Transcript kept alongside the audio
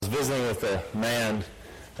visiting with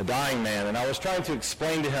a dying man, and I was trying to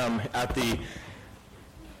explain to him at the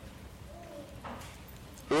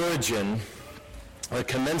origin, the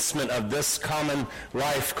commencement of this common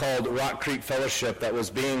life called Rock Creek Fellowship that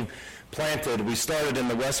was being planted. We started in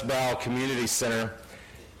the West Brow Community Center,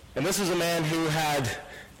 and this was a man who had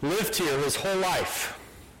lived here his whole life.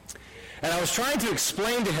 And I was trying to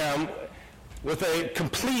explain to him, with a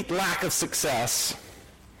complete lack of success,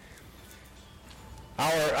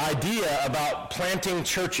 our idea about planting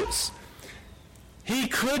churches. He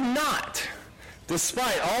could not,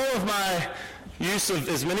 despite all of my use of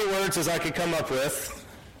as many words as I could come up with,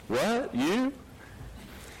 what, you?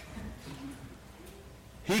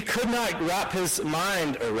 He could not wrap his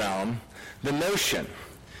mind around the notion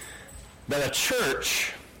that a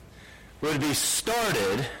church would be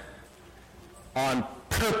started on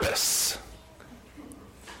purpose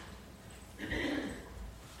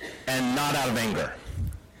and not out of anger.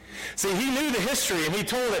 See, he knew the history, and he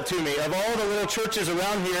told it to me, of all the little churches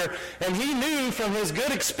around here, and he knew from his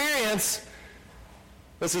good experience.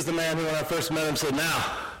 This is the man who, when I first met him, said,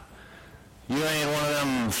 "Now, you ain't one of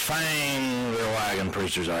them finger wagging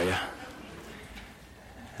preachers, are you?"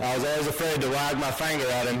 I was always afraid to wag my finger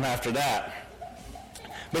at him after that.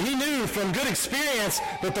 But he knew from good experience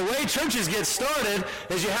that the way churches get started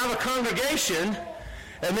is you have a congregation,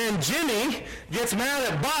 and then Jimmy gets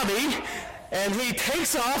mad at Bobby, and he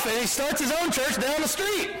takes off and he starts his own church down the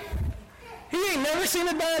street. He ain't never seen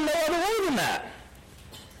it done no other way than that.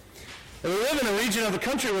 And we live in a region of the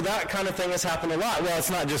country where that kind of thing has happened a lot. Well, it's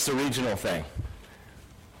not just a regional thing.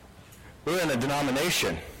 We're in a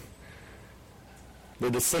denomination,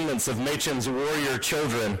 the descendants of Machen's warrior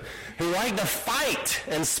children, who like to fight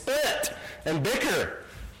and split and bicker.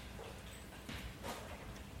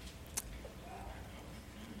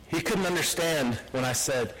 He couldn't understand when I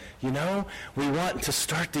said, we want to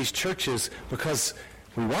start these churches because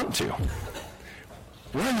we want to.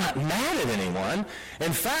 We're not mad at anyone.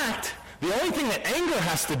 In fact, the only thing that anger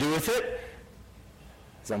has to do with it,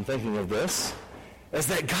 as I'm thinking of this, is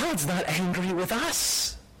that God's not angry with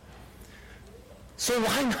us. So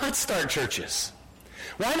why not start churches?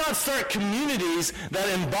 Why not start communities that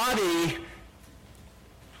embody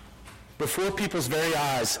before people's very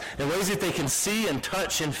eyes, in ways that they can see and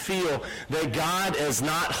touch and feel, that God is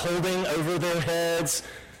not holding over their heads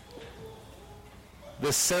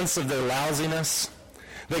the sense of their lousiness,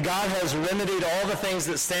 that God has remedied all the things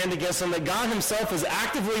that stand against them, that God himself is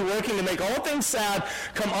actively working to make all things sad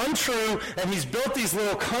come untrue, and he's built these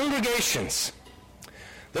little congregations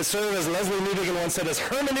that serve, as Leslie Newbigin once said, as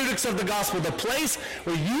hermeneutics of the gospel, the place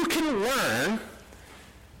where you can learn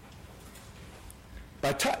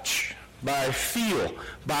by touch, by feel,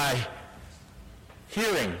 by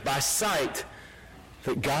hearing, by sight,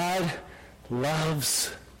 that God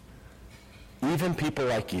loves even people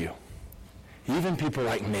like you, even people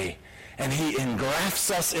like me. And he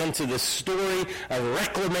engrafts us into the story of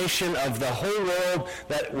reclamation of the whole world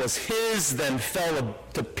that was his, then fell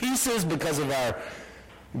to pieces because of our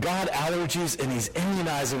God allergies, and he's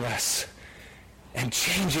immunizing us and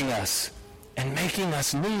changing us and making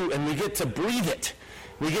us new, and we get to breathe it.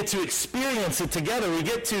 We get to experience it together. We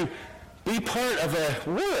get to be part of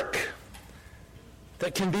a work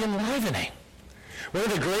that can be enlivening. One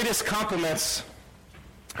of the greatest compliments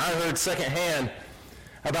I heard secondhand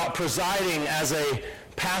about presiding as a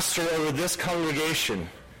pastor over this congregation,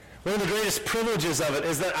 one of the greatest privileges of it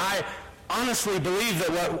is that I honestly believe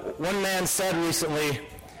that what one man said recently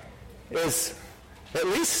is at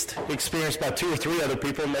least experienced by 2 or 3 other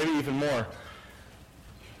people, maybe even more.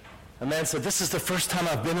 A man said, "This is the first time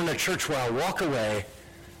I've been in a church where I walk away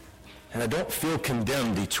and I don't feel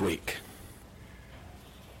condemned each week."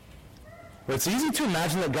 But it's easy to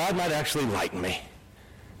imagine that God might actually like me.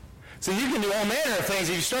 So you can do all manner of things.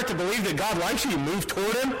 If you start to believe that God likes you, you move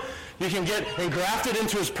toward him. You can get engrafted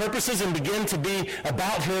into his purposes and begin to be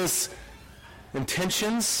about his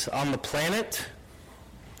intentions on the planet.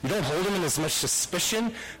 You don't hold him in as much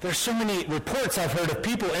suspicion. There's so many reports I've heard of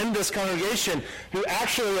people in this congregation who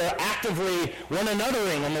actually are actively one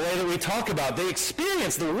anothering in the way that we talk about. They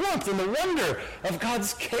experience the warmth and the wonder of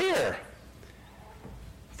God's care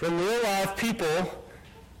from real life people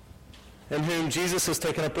in whom Jesus has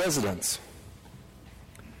taken up residence.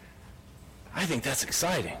 I think that's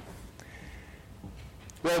exciting.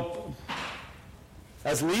 Well,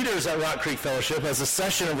 as leaders at Rock Creek Fellowship, as a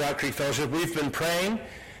session of Rock Creek Fellowship, we've been praying,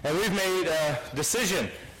 and we've made a decision.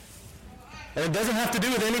 And it doesn't have to do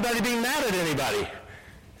with anybody being mad at anybody.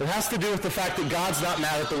 It has to do with the fact that God's not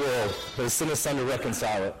mad at the world, but has sent his son to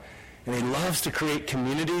reconcile it. And he loves to create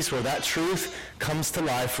communities where that truth comes to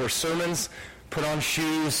life, where sermons put on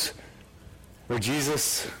shoes where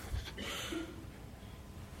Jesus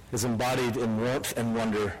is embodied in warmth and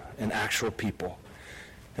wonder in actual people.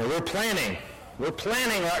 And we're planning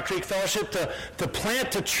Rock Creek Fellowship to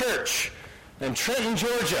plant a church in Trenton,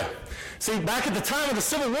 Georgia. See, back at the time of the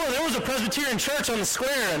Civil War, there was a Presbyterian church on the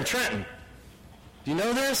square in Trenton. Do you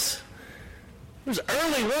know this? It was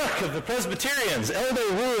early work of the Presbyterians,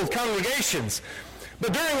 elder-ruled congregations.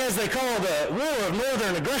 But during, as they call the War of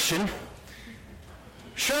Northern Aggression,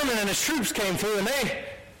 Sherman and his troops came through, and they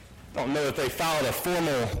don't know if they followed a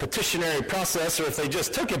formal petitionary process or if they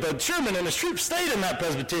just took it, but Sherman and his troops stayed in that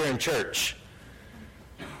Presbyterian church.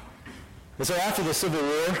 And so after the Civil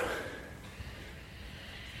War,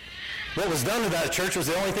 what was done to that church was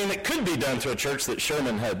the only thing that could be done to a church that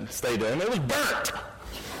Sherman had stayed in. It was burnt.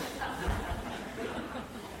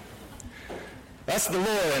 That's the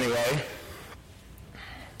lore, anyway.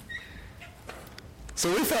 So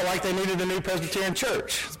we felt like they needed a new Presbyterian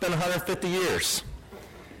church. It's been 150 years.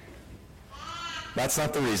 That's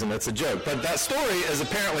not the reason. That's a joke. But that story is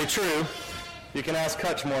apparently true. You can ask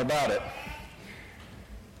Hutch more about it.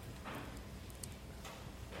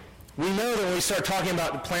 We know that when we start talking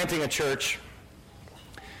about planting a church,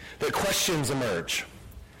 that questions emerge.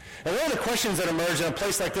 And one of the questions that emerge in a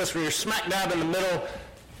place like this where you're smack dab in the middle,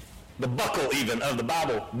 the buckle even, of the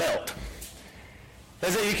Bible Belt,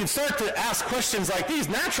 is that you can start to ask questions like these,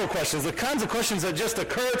 natural questions, the kinds of questions that just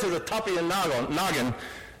occur to the top of your noggin,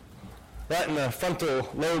 right in the frontal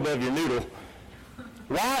lobe of your noodle.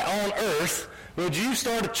 Why on earth would you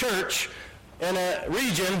start a church in a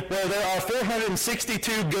region where there are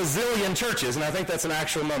 462 gazillion churches? And I think that's an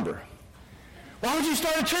actual number. Why would you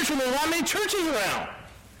start a church when there are that many churches around?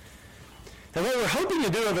 And what we're hoping to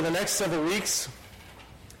do over the next several weeks,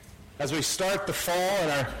 as we start the fall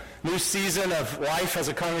and our new season of life as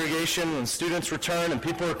a congregation, when students return and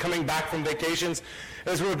people are coming back from vacations,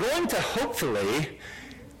 is we're going to hopefully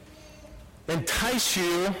entice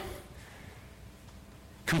you,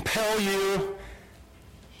 compel you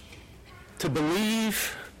to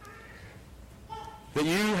believe that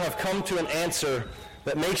you have come to an answer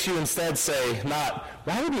that makes you instead say, not,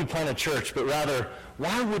 why would we plant a church, but rather,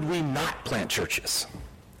 why would we not plant churches?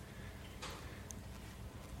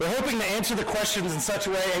 We're hoping to answer the questions in such a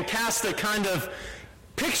way and cast a kind of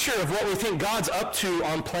picture of what we think God's up to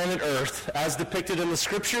on planet Earth as depicted in the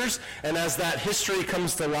Scriptures and as that history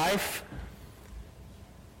comes to life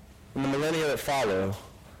in the millennia that follow.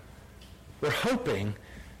 We're hoping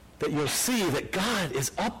that you'll see that God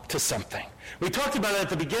is up to something. We talked about it at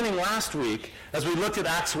the beginning last week as we looked at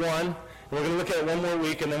Acts 1, and we're going to look at it one more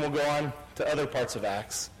week, and then we'll go on to other parts of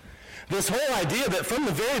Acts. This whole idea that from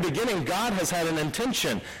the very beginning, God has had an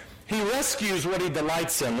intention. He rescues what he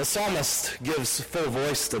delights in. The psalmist gives full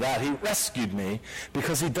voice to that. He rescued me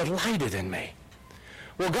because he delighted in me.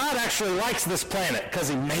 Well, God actually likes this planet because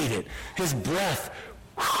he made it. His breath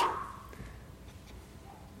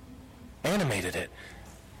animated it.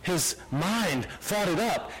 His mind thought it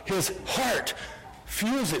up. His heart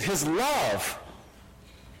fuels it. His love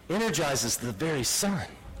energizes the very sun,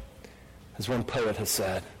 as one poet has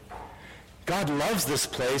said. God loves this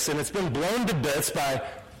place, and it's been blown to bits by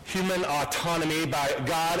human autonomy, by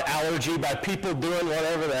God allergy, by people doing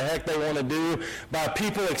whatever the heck they want to do, by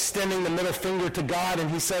people extending the middle finger to God, and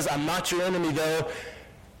he says, I'm not your enemy, though.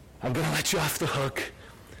 I'm going to let you off the hook,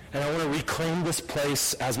 and I want to reclaim this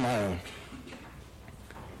place as my own.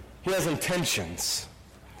 He has intentions.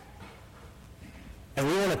 And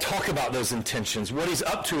we want to talk about those intentions, what he's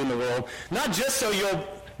up to in the world, not just so you'll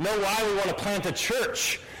know why we want to plant a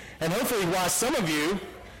church, and hopefully why some of you,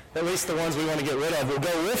 at least the ones we want to get rid of, will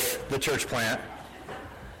go with the church plant.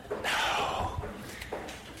 No.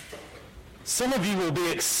 Some of you will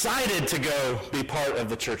be excited to go be part of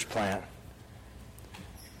the church plant.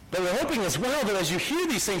 But we're hoping as well that as you hear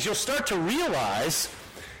these things, you'll start to realize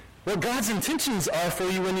what God's intentions are for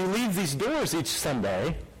you when you leave these doors each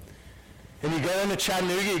Sunday. And you go into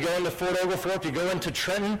Chattanooga, you go into Fort Oglethorpe, you go into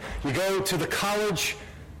Trenton, you go to the college,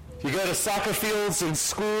 you go to soccer fields and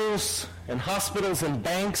schools and hospitals and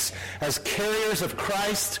banks as carriers of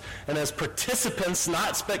Christ and as participants,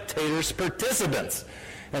 not spectators, participants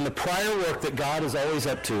in the prior work that God is always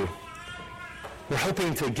up to. We're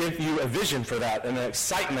hoping to give you a vision for that and an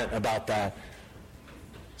excitement about that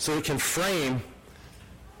so it can frame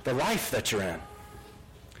the life that you're in.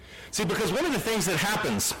 See, because one of the things that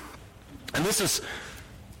happens, and this is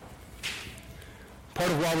part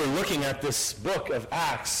of why we're looking at this book of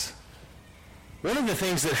Acts, one of the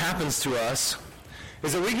things that happens to us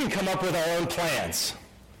is that we can come up with our own plans.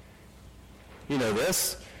 You know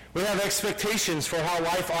this. We have expectations for how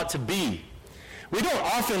life ought to be. We don't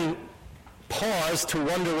often pause to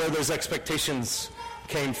wonder where those expectations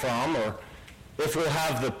came from, or if we'll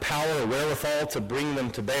have the power or wherewithal to bring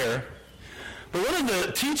them to bear. But one of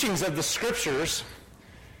the teachings of the Scriptures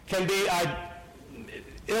can be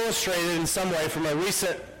illustrated in some way from a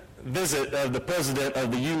recent visit of the President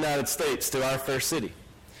of the United States to our fair city.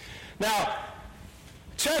 Now,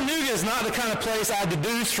 Chattanooga is not the kind of place I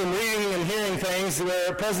deduce from reading and hearing things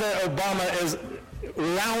where President Obama is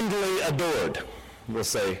roundly adored, we'll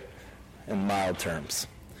say in mild terms.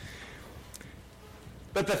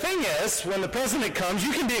 But the thing is, when the president comes,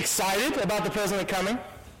 you can be excited about the president coming.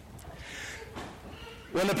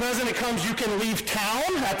 When the president comes, you can leave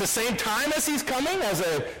town at the same time as he's coming as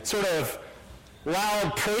a sort of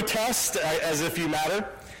loud protest, as if you matter.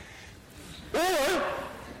 Or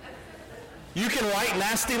you can write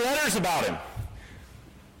nasty letters about him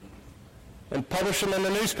and publish them in the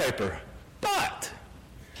newspaper. But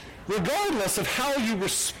regardless of how you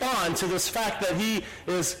respond to this fact that he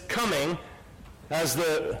is coming as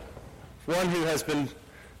the one who has been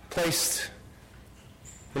placed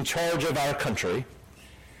in charge of our country,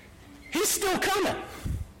 he's still coming.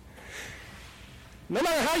 No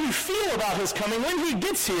matter how you feel about his coming, when he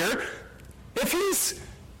gets here, if he's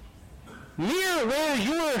near where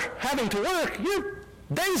you're having to work, your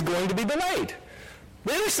day's going to be delayed.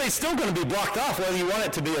 The interstate's still going to be blocked off whether you want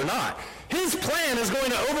it to be or not. His plan is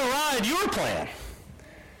going to override your plan.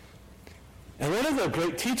 And one of the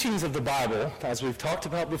great teachings of the Bible, as we've talked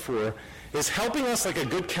about before, is helping us like a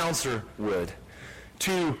good counselor would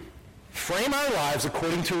to frame our lives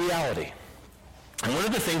according to reality. And one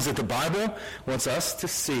of the things that the Bible wants us to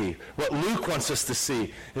see, what Luke wants us to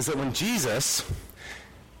see, is that when Jesus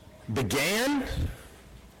began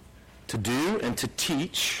to do and to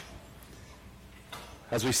teach,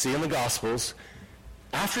 as we see in the Gospels,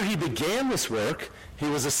 after he began this work, he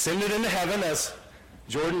was ascended into heaven, as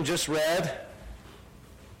Jordan just read,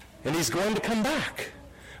 and he's going to come back.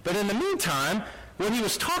 But in the meantime, when he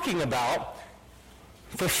was talking about,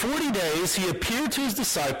 for 40 days, he appeared to his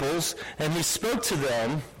disciples, and he spoke to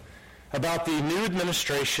them about the new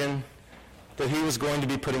administration that he was going to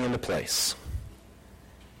be putting into place.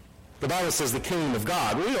 The Bible says the kingdom of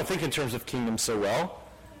God. We don't think in terms of kingdom so well.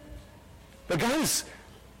 But God is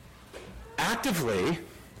actively,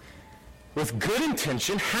 with good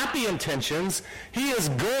intention, happy intentions, he is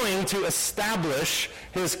going to establish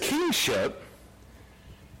his kingship.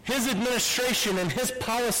 His administration and his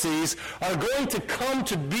policies are going to come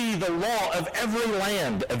to be the law of every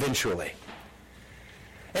land eventually.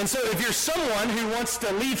 And so if you're someone who wants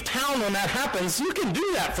to leave town when that happens, you can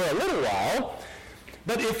do that for a little while.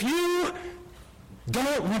 But if you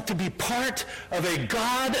don't want to be part of a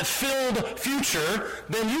God-filled future,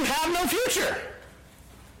 then you have no future.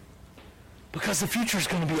 Because the future is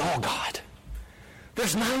going to be all God.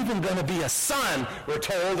 There's not even going to be a sun, we're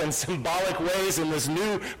told, in symbolic ways in this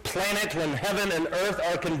new planet when heaven and earth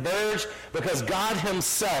are converged, because God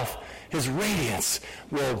himself, his radiance,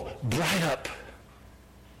 will bright up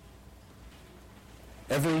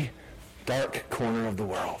every dark corner of the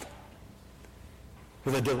world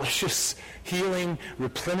with a delicious, healing,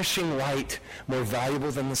 replenishing light more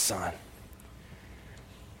valuable than the sun.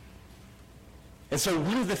 And so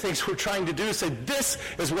one of the things we're trying to do is say, this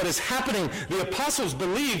is what is happening. The apostles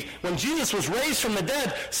believed when Jesus was raised from the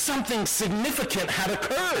dead, something significant had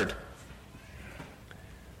occurred.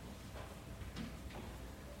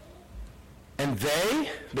 And they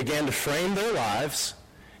began to frame their lives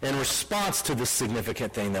in response to this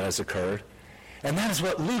significant thing that has occurred. And that is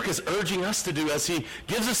what Luke is urging us to do as he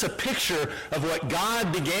gives us a picture of what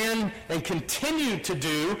God began and continued to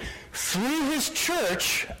do through his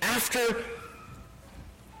church after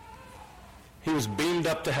he was beamed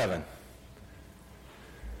up to heaven.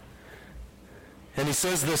 And he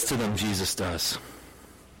says this to them, Jesus does.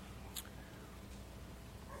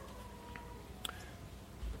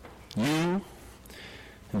 You,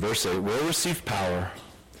 in verse 8, will receive power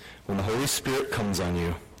when the Holy Spirit comes on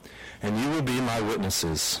you, and you will be my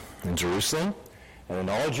witnesses in Jerusalem and in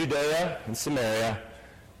all Judea and Samaria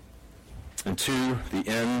and to the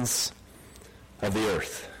ends of the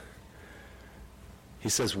earth. He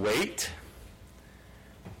says, wait.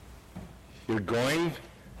 You're going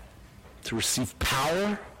to receive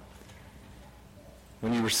power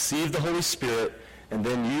when you receive the Holy Spirit, and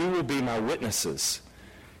then you will be my witnesses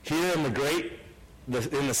here in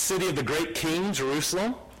the city of the great King,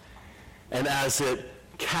 Jerusalem, and as it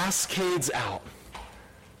cascades out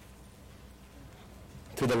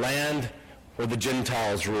to the land where the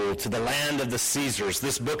Gentiles rule, to the land of the Caesars.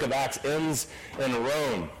 This book of Acts ends in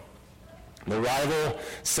Rome, the rival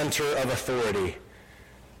center of authority.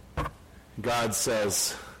 God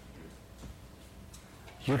says,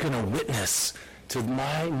 You're going to witness to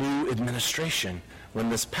my new administration when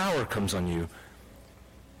this power comes on you.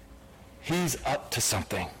 He's up to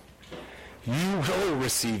something. You will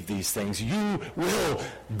receive these things. You will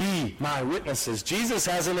be my witnesses. Jesus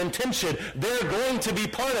has an intention. They're going to be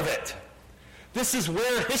part of it. This is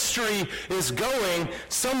where history is going.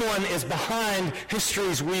 Someone is behind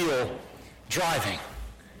history's wheel, driving.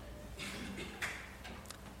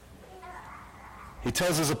 He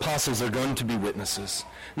tells his apostles they're going to be witnesses.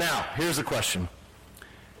 Now, here's a question.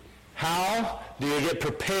 How do you get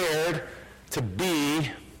prepared to be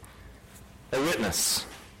a witness?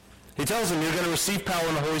 He tells them you're going to receive power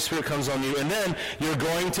when the Holy Spirit comes on you, and then you're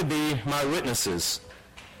going to be my witnesses.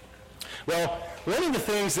 Well, one of the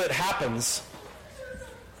things that happens,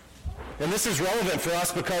 and this is relevant for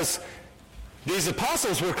us because these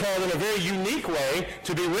apostles were called in a very unique way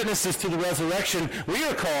to be witnesses to the resurrection. We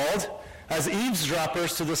are called as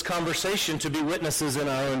eavesdroppers to this conversation to be witnesses in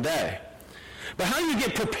our own day. But how do you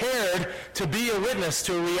get prepared to be a witness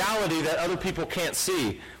to a reality that other people can't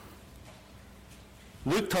see?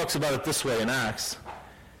 Luke talks about it this way in Acts.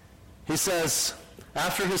 He says,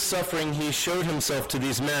 after his suffering, he showed himself to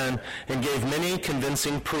these men and gave many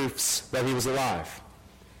convincing proofs that he was alive.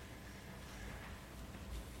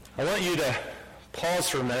 I want you to pause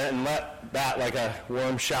for a minute and let that, like a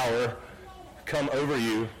warm shower, come over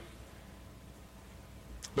you.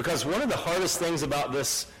 Because one of the hardest things about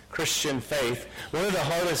this Christian faith, one of the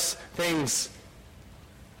hardest things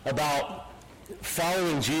about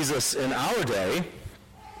following Jesus in our day,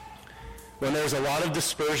 when there's a lot of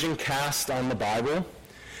dispersion cast on the Bible,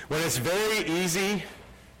 when it's very easy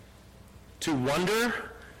to wonder,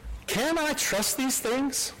 can I trust these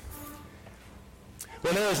things?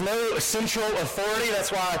 When there is no central authority,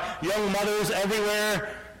 that's why young mothers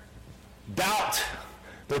everywhere doubt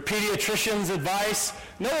their pediatrician's advice.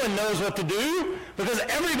 No one knows what to do because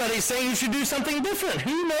everybody's saying you should do something different.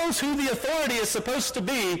 Who knows who the authority is supposed to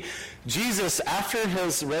be? Jesus, after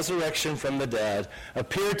his resurrection from the dead,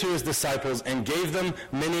 appeared to his disciples and gave them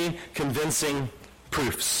many convincing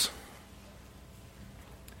proofs.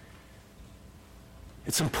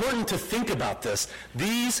 It's important to think about this.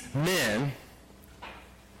 These men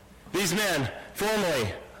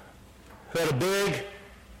formerly who had a big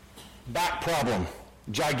back problem,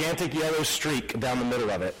 gigantic yellow streak down the middle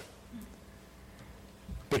of it,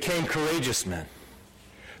 became courageous men.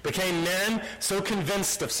 Became men so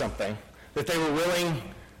convinced of something that they were willing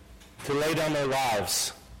to lay down their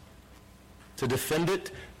lives, to defend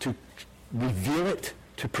it, to reveal it,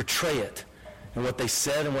 to portray it, and what they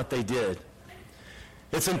said and what they did.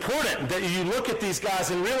 It's important that you look at these guys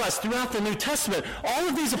and realize throughout the New Testament, all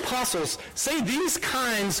of these apostles say these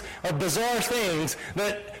kinds of bizarre things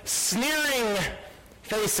that sneering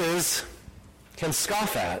faces can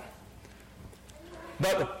scoff at.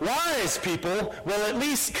 But wise people will at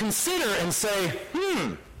least consider and say,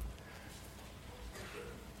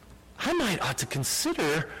 I might ought to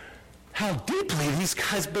consider how deeply these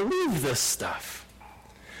guys believe this stuff.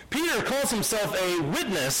 Peter calls himself a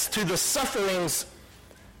witness to the sufferings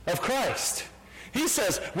of Christ. He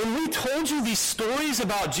says, when we told you these stories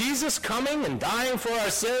about Jesus coming and dying for our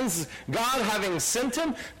sins, God having sent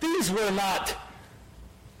him, these were not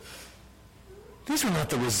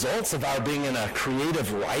the results of our being in a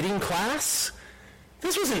creative writing class.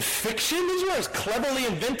 This wasn't fiction. These weren't cleverly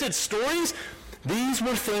invented stories. These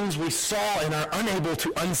were things we saw and are unable to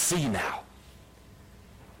unsee now.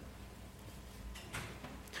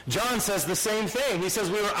 John says the same thing. He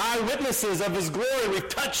says we were eyewitnesses of his glory. We've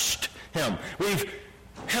touched him. We've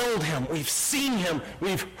held him. We've seen him.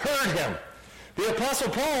 We've heard him. The Apostle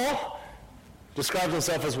Paul describes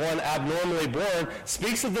himself as one abnormally born,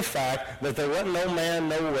 speaks of the fact that there wasn't no man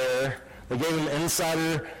nowhere. They gave him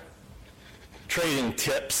insider trading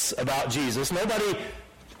tips about Jesus. Nobody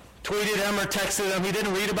tweeted him or texted him. He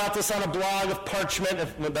didn't read about this on a blog of Parchment.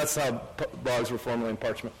 That's how blogs were formerly in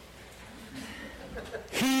Parchment.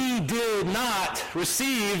 He did not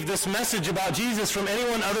receive this message about Jesus from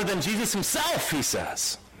anyone other than Jesus himself, he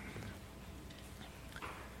says.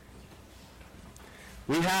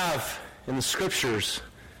 We have in the scriptures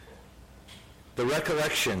the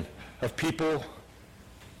recollection of people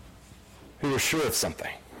who were sure of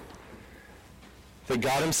something. That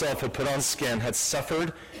God himself had put on skin, had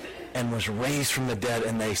suffered, and was raised from the dead,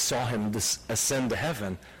 and they saw him ascend to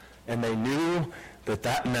heaven, and they knew that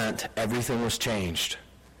that meant everything was changed.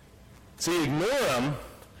 So you ignore him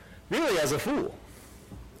really as a fool.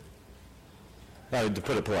 To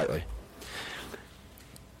put it politely.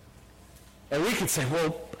 And we could say,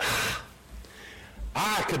 well,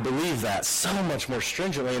 I could believe that so much more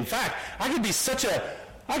stringently. In fact, I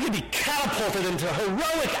I could be catapulted into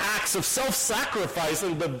heroic acts of self-sacrifice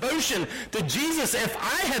and devotion to Jesus if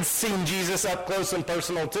I had seen Jesus up close and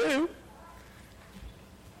personal too.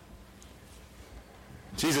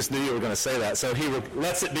 Jesus knew you were going to say that, so he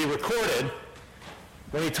lets it be recorded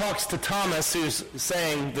when he talks to Thomas, who's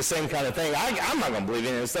saying the same kind of thing. I'm not going to believe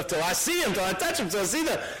any of this stuff till I see him, till I touch him, till I see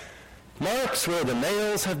the marks where the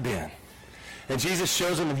nails have been. And Jesus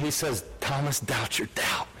shows him and he says, Thomas, doubt your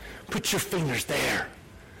doubt. Put your fingers there.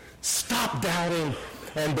 Stop doubting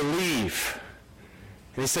and believe.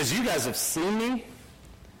 And he says, you guys have seen me?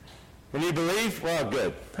 And you believe? Well,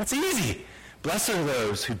 good. That's easy. Blessed are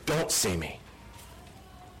those who don't see me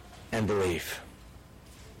and believe.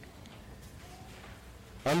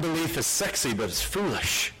 Unbelief is sexy, but it's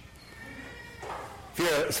foolish. If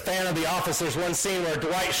you're a fan of The Office, there's one scene where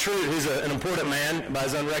Dwight Schrute, who's an important man by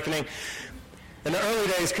his own reckoning, in the early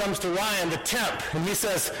days comes to Ryan, the temp, and he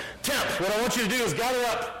says, Temp, what I want you to do is gather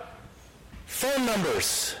up phone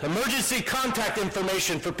numbers, emergency contact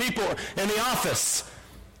information for people in the office.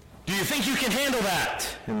 Do you think you can handle that?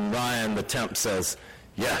 And Ryan, the temp, says,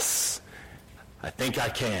 yes, I think I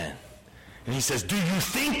can. And he says, do you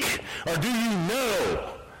think or do you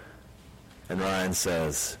know? And Ryan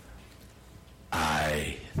says,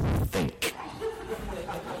 I think.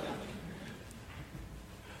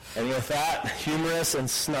 And with that humorous and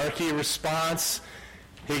snarky response,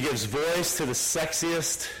 he gives voice to the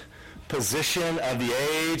sexiest position of the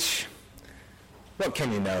age. What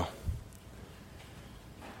can you know?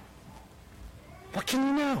 What can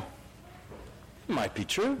you know? It might be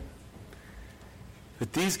true.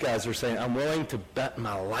 But these guys are saying, I'm willing to bet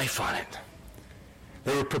my life on it.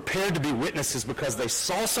 They were prepared to be witnesses because they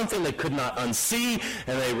saw something they could not unsee,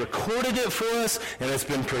 and they recorded it for us, and it's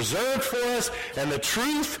been preserved for us, and the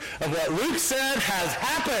truth of what Luke said has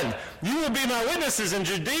happened. You will be my witnesses in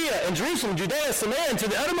Judea, in Jerusalem, Judea, Samaria, and to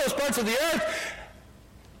the uttermost parts of the earth,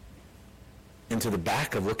 into the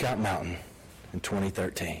back of Lookout Mountain in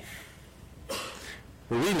 2013.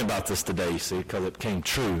 We're reading about this today, you see, because it came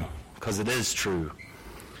true, because it is true.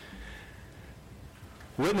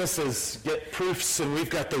 Witnesses get proofs, and we've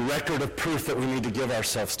got the record of proof that we need to give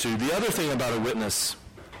ourselves to. The other thing about a witness,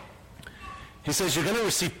 he says you're going to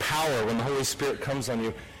receive power when the Holy Spirit comes on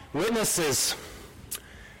you. Witnesses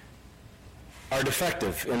are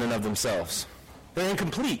defective in and of themselves. They're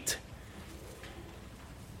incomplete.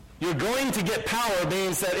 You're going to get power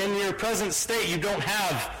means that in your present state you don't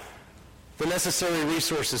have the necessary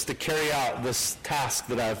resources to carry out this task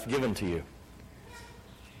that I've given to you.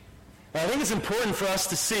 I think it's important for us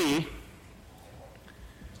to see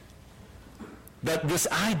that this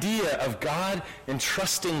idea of God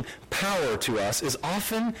entrusting power to us is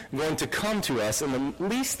often going to come to us in the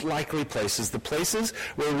least likely places, the places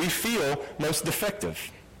where we feel most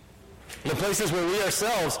defective, the places where we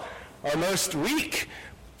ourselves are most weak,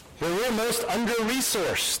 where we're most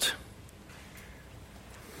under-resourced.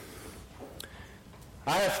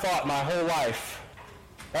 I have thought my whole life,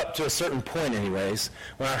 up to a certain point anyways,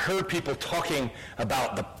 when I heard people talking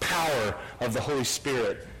about the power of the Holy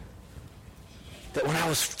Spirit, that when I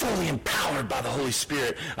was fully empowered by the Holy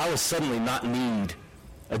Spirit, I would suddenly not need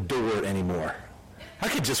a door anymore. I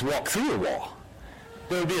could just walk through a wall.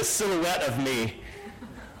 There would be a silhouette of me,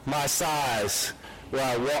 my size, where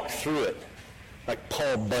I walked through it, like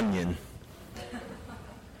Paul Bunyan.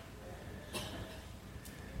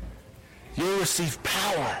 You'll receive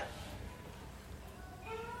power.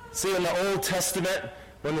 See, in the Old Testament,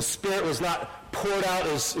 when the Spirit was not poured out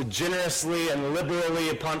as generously and liberally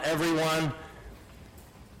upon everyone,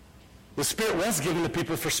 the Spirit was given to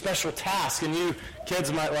people for special tasks. And you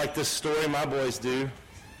kids might like this story, my boys do.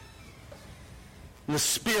 And the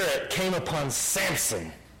Spirit came upon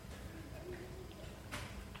Samson,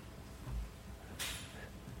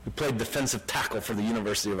 who played defensive tackle for the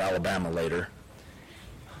University of Alabama later.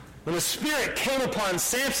 When the Spirit came upon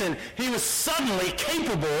Samson, he was suddenly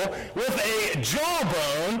capable with a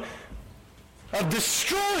jawbone of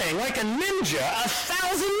destroying, like a ninja,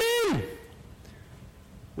 1,000 men.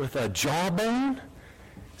 With a jawbone?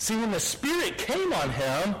 See, when the Spirit came on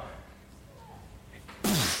him,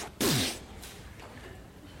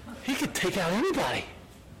 he could take out anybody.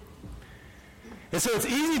 And so it's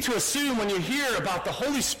easy to assume when you hear about the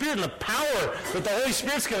Holy Spirit and the power that the Holy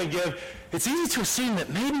Spirit's going to give, it's easy to assume that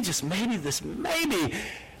maybe, just maybe,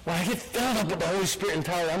 when I get filled up with the Holy Spirit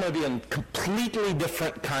entirely, I'm going to be a completely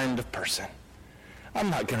different kind of person. I'm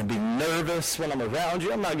not going to be nervous when I'm around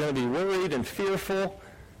you. I'm not going to be worried and fearful.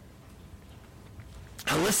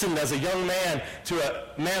 I listened as a young man to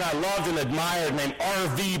a man I loved and admired named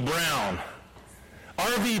R.V. Brown.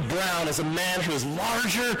 R.V. Brown is a man who is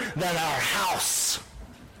larger than our house.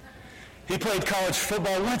 He played college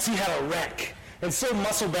football. Once he had a wreck. And so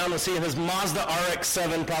muscle-bound was he in his Mazda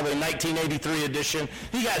RX-7, probably 1983 edition.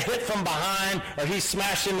 He got hit from behind, or he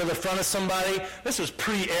smashed into the front of somebody. This was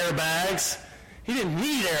pre-airbags. He didn't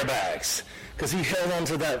need airbags because he held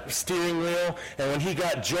onto that steering wheel, and when he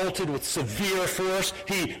got jolted with severe force,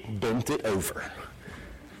 he bent it over.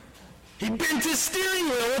 He bent his steering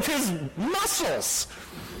wheel with his muscles.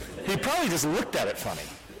 He probably just looked at it funny.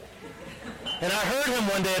 And I heard him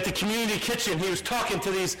one day at the community kitchen. He was talking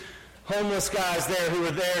to these homeless guys there who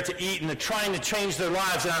were there to eat and trying to change their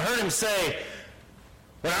lives. And I heard him say,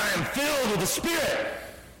 when I am filled with the Spirit,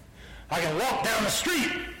 I can walk down the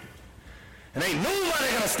street and ain't nobody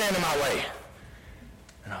going to stand in my way.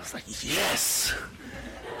 And I was like, yes,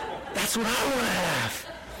 that's what I want to have.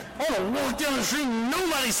 I want to walk down the street and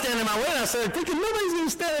nobody's standing in my way. And I started thinking, nobody's going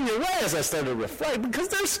to stand in your way as I started to reflect, because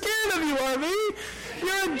they're scared of you, RV.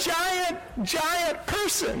 You're a giant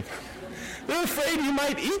person. They're afraid you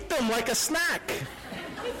might eat them like a snack.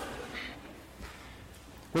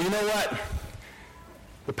 Well, you know what?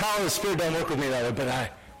 The power of the Spirit don't work with me that way,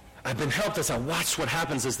 but I've been helped as I watched what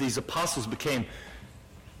happens as these apostles became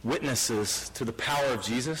witnesses to the power of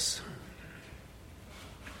Jesus.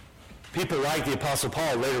 People like the Apostle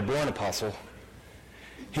Paul, later born apostle.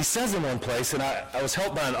 He says in one place, and I was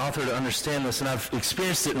helped by an author to understand this, and I've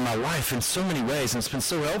experienced it in my life in so many ways, and it's been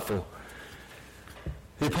so helpful.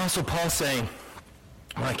 The Apostle Paul saying,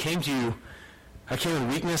 when I came to you, I came in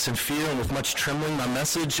weakness and fear and with much trembling. My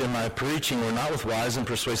message and my preaching were not with wise and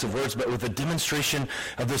persuasive words, but with a demonstration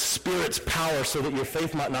of the Spirit's power, so that your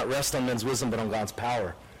faith might not rest on men's wisdom, but on God's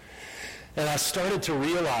power. And I started to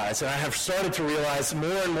realize, and I have started to realize more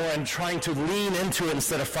and more, and trying to lean into it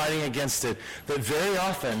instead of fighting against it, that very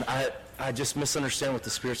often I just misunderstand what the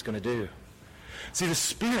Spirit's going to do. See, the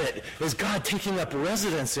Spirit is God taking up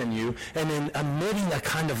residence in you and then emitting that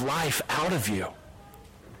kind of life out of you.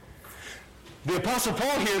 The Apostle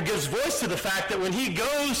Paul here gives voice to the fact that when he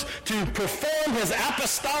goes to perform his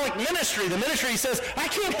apostolic ministry, the ministry, he says, I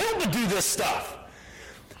can't help but do this stuff.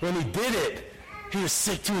 When he did it, he was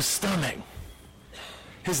sick to his stomach.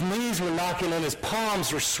 His knees were knocking and his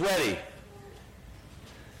palms were sweaty.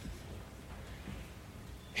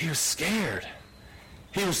 He was scared.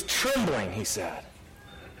 He was trembling, he said.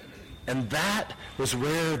 And that was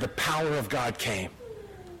where the power of God came,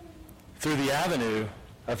 through the avenue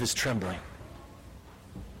of his trembling.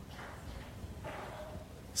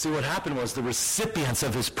 See, what happened was the recipients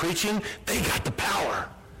of his preaching, they got the power.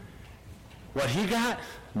 What he got?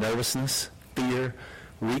 Nervousness, fear,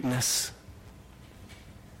 weakness.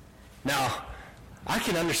 Now, I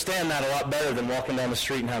can understand that a lot better than walking down the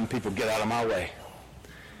street and having people get out of my way.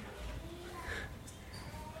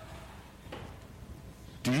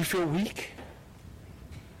 Do you feel weak?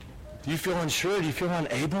 Do you feel unsure? Do you feel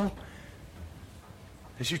unable?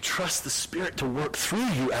 As you trust the Spirit to work through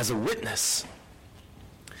you as a witness,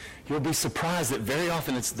 you'll be surprised that very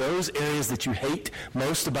often it's those areas that you hate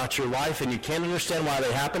most about your life and you can't understand why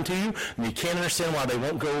they happen to you, and you can't understand why they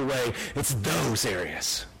won't go away. It's those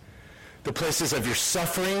areas. The places of your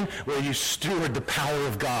suffering where you steward the power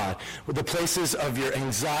of God. The places of your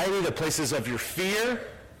anxiety, the places of your fear.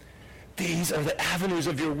 These are the avenues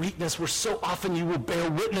of your weakness where so often you will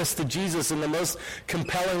bear witness to Jesus in the most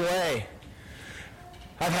compelling way.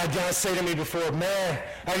 I've had guys say to me before, man,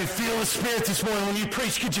 I can feel the Spirit this morning when you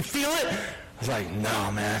preach. Could you feel it? I was like,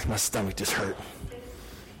 no, man, my stomach just hurt.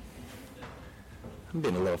 I'm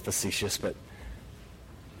being a little facetious, but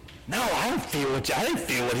no, I didn't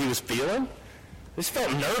feel what he was feeling. I just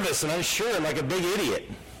felt nervous and unsure and like a big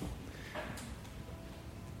idiot.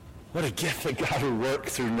 What a gift that God would work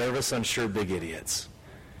through nervous, unsure, big idiots.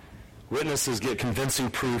 Witnesses get convincing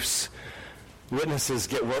proofs. Witnesses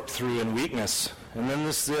get worked through in weakness. And then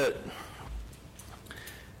this is it.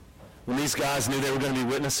 When these guys knew they were going to be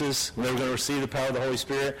witnesses, and they were going to receive the power of the Holy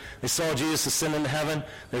Spirit, they saw Jesus ascend into heaven.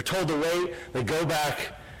 They're told to wait. They go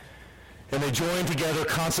back, and they join together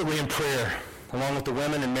constantly in prayer, along with the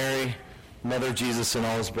women and Mary, mother of Jesus, and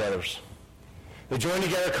all his brothers. They join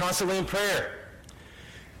together constantly in prayer.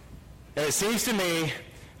 And it seems to me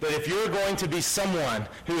that if you're going to be someone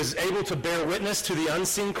who is able to bear witness to the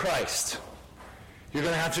unseen Christ, you're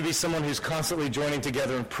going to have to be someone who's constantly joining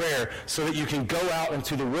together in prayer so that you can go out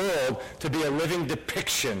into the world to be a living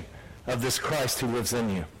depiction of this Christ who lives in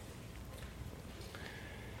you.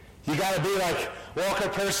 You got to be like Walker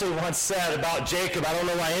Percy once said about Jacob. I don't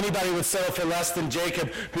know why anybody would settle for less than Jacob,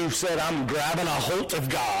 who said, I'm grabbing a hold of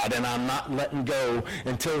God and I'm not letting go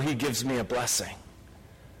until he gives me a blessing.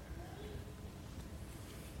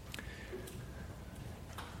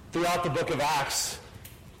 Throughout the book of Acts,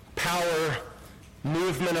 power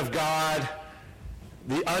movement of God,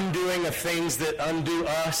 the undoing of things that undo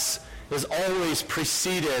us, is always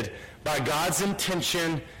preceded by God's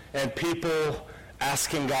intention and people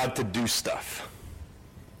asking God to do stuff.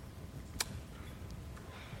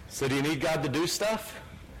 So do you need God to do stuff?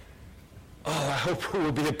 Oh, I hope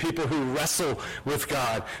we'll be the people who wrestle with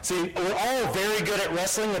God. See, we're all very good at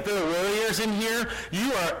wrestling. If there are warriors in here,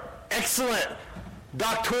 you are excellent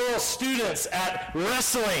doctoral students at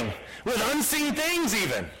wrestling with unseen things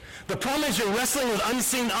even. The problem is you're wrestling with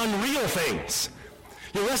unseen, unreal things.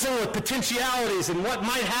 You're wrestling with potentialities and what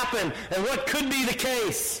might happen and what could be the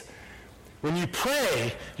case. When you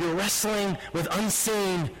pray, you're wrestling with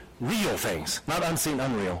unseen, real things. Not unseen,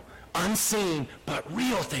 unreal. Unseen, but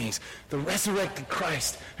real things. The resurrected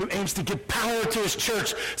Christ who aims to give power to his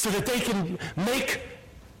church so that they can make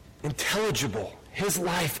intelligible his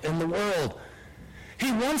life in the world.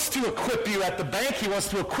 He wants to equip you at the bank. He wants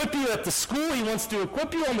to equip you at the school. He wants to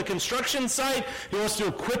equip you on the construction site. He wants to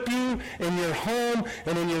equip you in your home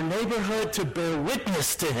and in your neighborhood to bear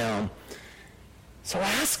witness to him. So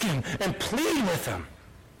ask him and plead with him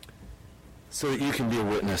so that you can be a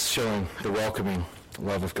witness showing the welcoming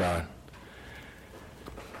love of God.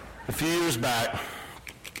 A few years back,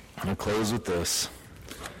 I'll close with this.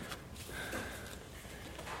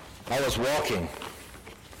 I was walking.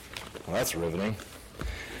 Well, that's riveting.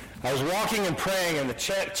 I was walking and praying in the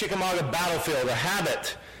Chickamauga battlefield, a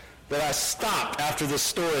habit that I stopped after this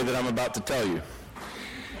story that I'm about to tell you.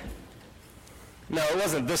 No, it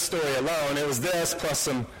wasn't this story alone. It was this plus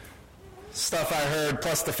some stuff I heard,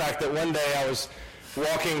 plus the fact that one day I was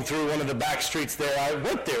walking through one of the back streets there. I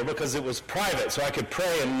went there because it was private, so I could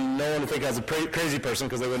pray and no one would think I was a crazy person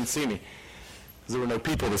because they wouldn't see me, because there were no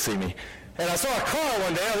people to see me. And I saw a car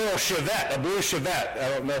one day, a little Chevette, a blue Chevette. I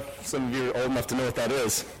don't know if some of you are old enough to know what that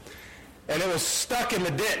is. And it was stuck in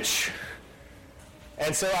the ditch.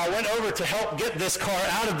 And so I went over to help get this car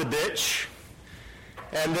out of the ditch.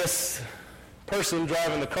 And this person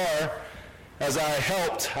driving the car, as I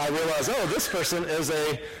helped, I realized, oh, this person is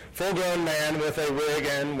a full-grown man with a wig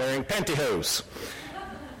and wearing pantyhose.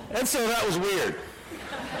 And so that was weird.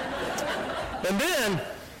 And then,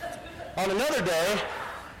 on another day,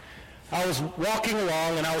 I was walking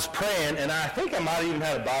along and I was praying, and I think I might have even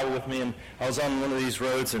had a Bible with me, and I was on one of these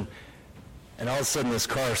roads, and all of a sudden this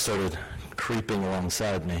car started creeping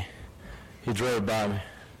alongside me. He drove by me.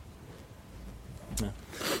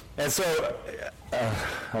 And so,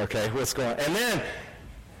 okay, what's going on?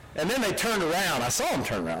 And then they turned around. I saw them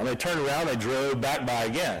turn around. They turned around, they drove back by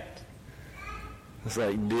again. It's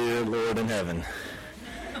like, dear Lord in heaven.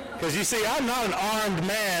 Because you see, I'm not an armed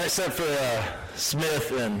man except for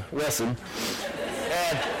Smith and Wesson.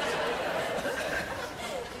 And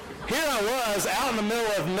here I was out in the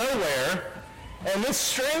middle of nowhere, and this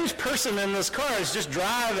strange person in this car is just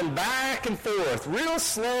driving back and forth, real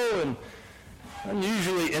slow and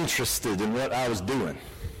unusually interested in what I was doing.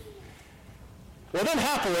 Well, then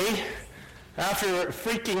happily, after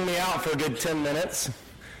freaking me out for a good 10 minutes,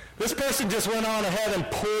 this person just went on ahead and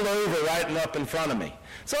pulled over right up in front of me.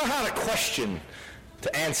 So I had a question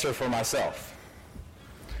to answer for myself.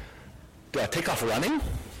 Do I take off running?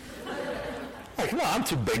 Like, come on, I'm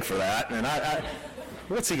too big for that. And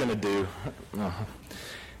what's he going to do?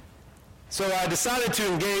 So I decided to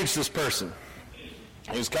engage this person.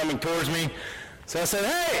 He was coming towards me. So I said,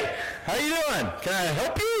 hey, how you doing? Can I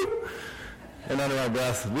help you? And under my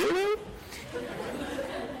breath, really?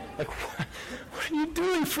 Like, what are you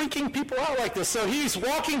doing freaking people out like this? So he's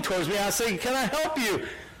walking towards me. I say, can I help you?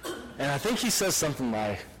 And I think he says something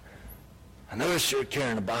like, I noticed you're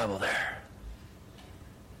carrying a Bible there.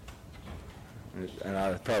 And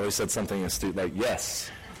I probably said something astute like, yes.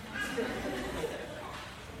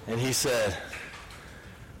 And he said,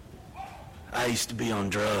 I used to be on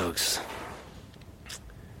drugs.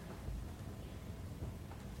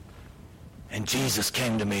 And Jesus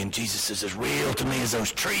came to me, and Jesus is as real to me as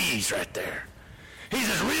those trees right there. He's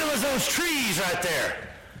as real as those trees right there.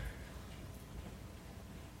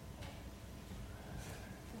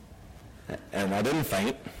 And I didn't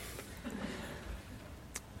faint.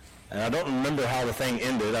 And I don't remember how the thing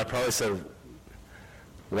ended. I probably said,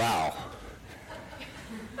 wow.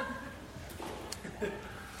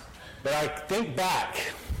 But I think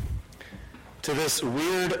back to this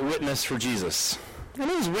weird witness for Jesus. And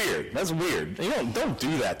it was weird. That's weird. You don't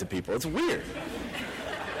do that to people. It's weird.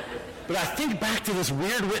 But I think back to this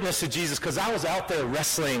weird witness to Jesus because I was out there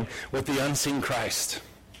wrestling with the unseen Christ.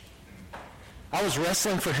 I was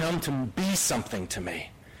wrestling for him to be something to me.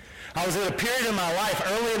 I was at a period in my life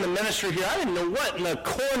early in the ministry here. I didn't know what in the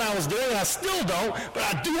core I was doing, and I still don't, but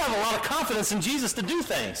I do have a lot of confidence in Jesus to do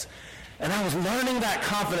things. And I was learning that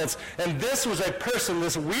confidence, and this was a person,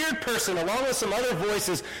 this weird person, along with some other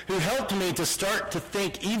voices, who helped me to start to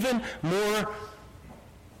think even more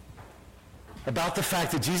about the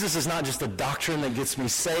fact that Jesus is not just a doctrine that gets me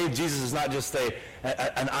saved. Jesus is not just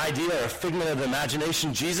an idea or a figment of the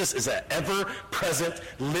imagination. Jesus is an ever-present,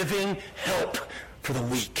 living help for the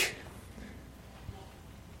weak.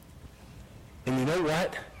 And you know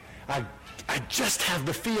what? I just have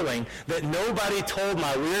the feeling that nobody told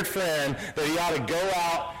my weird friend that he ought to go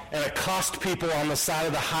out and accost people on the side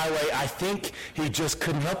of the highway. I think he just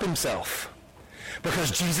couldn't help himself,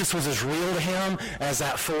 because Jesus was as real to him as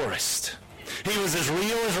that forest. He was as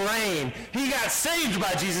real as rain. He got saved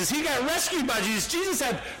by Jesus. He got rescued by Jesus. Jesus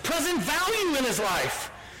had present value in his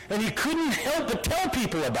life, and he couldn't help but tell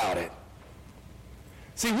people about it.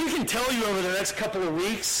 See, we can tell you over the next couple of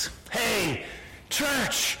weeks, hey,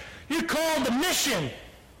 church, you're called to mission.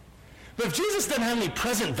 But if Jesus doesn't have any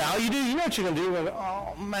present value to you, you know what you're going to do? You're going to go,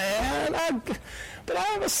 oh, man, but I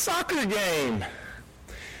have a soccer game.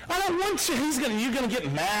 I don't want you. You're going to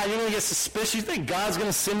get mad. You're going to get suspicious. You think God's going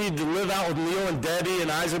to send you to live out with Neil and Debbie in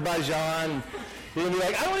Azerbaijan. You're going to be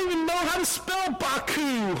like, I don't even know how to spell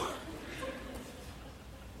Baku.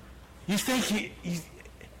 You think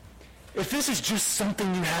if this is just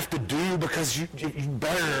something you have to do because you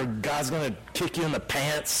better, God's going to kick you in the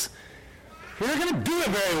pants, you're not going to do it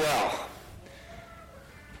very well.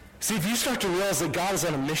 See, if you start to realize that God is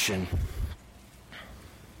on a mission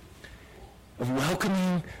of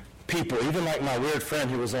welcoming people, even like my weird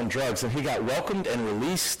friend who was on drugs, and he got welcomed and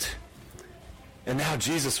released, and now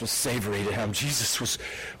Jesus was savory to him. Jesus was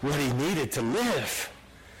what he needed to live.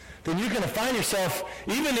 Then you're going to find yourself,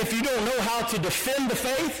 even if you don't know how to defend the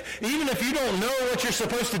faith, even if you don't know what you're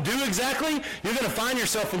supposed to do exactly, you're going to find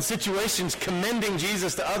yourself in situations commending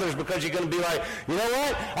Jesus to others, because you're going to be like, you know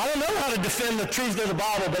what? I don't know how to defend the truth of the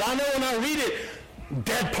Bible, but I know when I read it,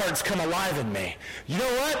 dead parts come alive in me. You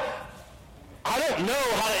know what? I don't know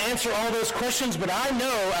how to answer all those questions, but I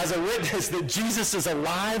know as a witness that Jesus is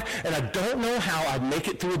alive, and I don't know how I'd make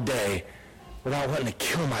it through a day without wanting to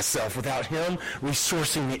kill myself, without him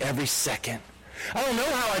resourcing me every second. I don't know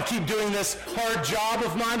how I'd keep doing this hard job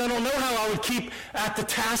of mine. I don't know how I would keep at the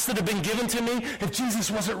tasks that have been given to me if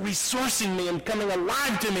Jesus wasn't resourcing me and coming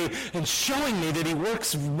alive to me and showing me that he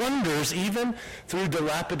works wonders even through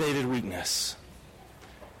dilapidated weakness,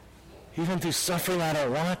 even through suffering I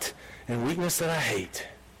don't want and weakness that I hate.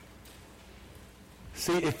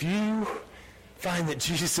 See, if you find that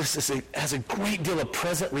Jesus has a great deal of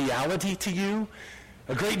present reality to you,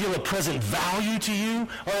 a great deal of present value to you,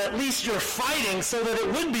 or at least you're fighting so that it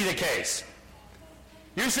would be the case.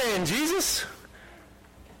 You're saying, Jesus,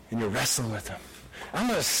 and you're wrestling with him. I'm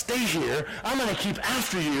going to stay here. I'm going to keep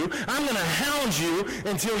after you. I'm going to hound you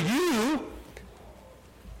until you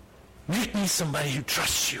make me somebody who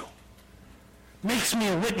trusts you, makes me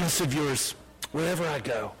a witness of yours wherever I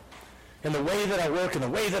go, in the way that I work, in the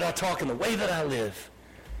way that I talk, in the way that I live.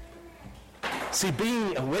 See,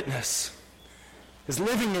 being a witness is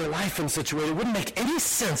living your life in such a way that wouldn't make any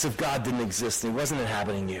sense if God didn't exist and he wasn't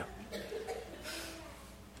inhabiting you.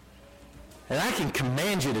 And I can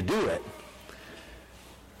command you to do it,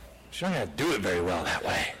 but you're not going to do it very well that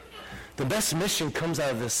way. The best mission comes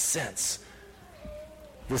out of this sense,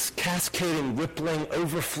 this cascading, rippling,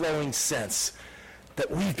 overflowing sense that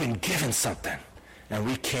we've been given something and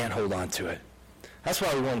we can't hold on to it. That's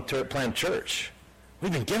why we want to plant church.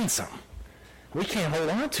 We've been given something. We can't hold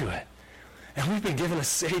on to it. And we've been given a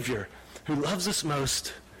Savior who loves us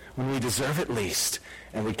most when we deserve it least,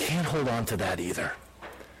 and we can't hold on to that either.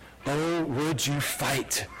 Oh, would you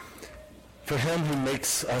fight for him who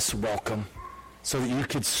makes us welcome so that you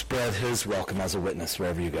could spread his welcome as a witness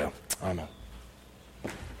wherever you go. Amen.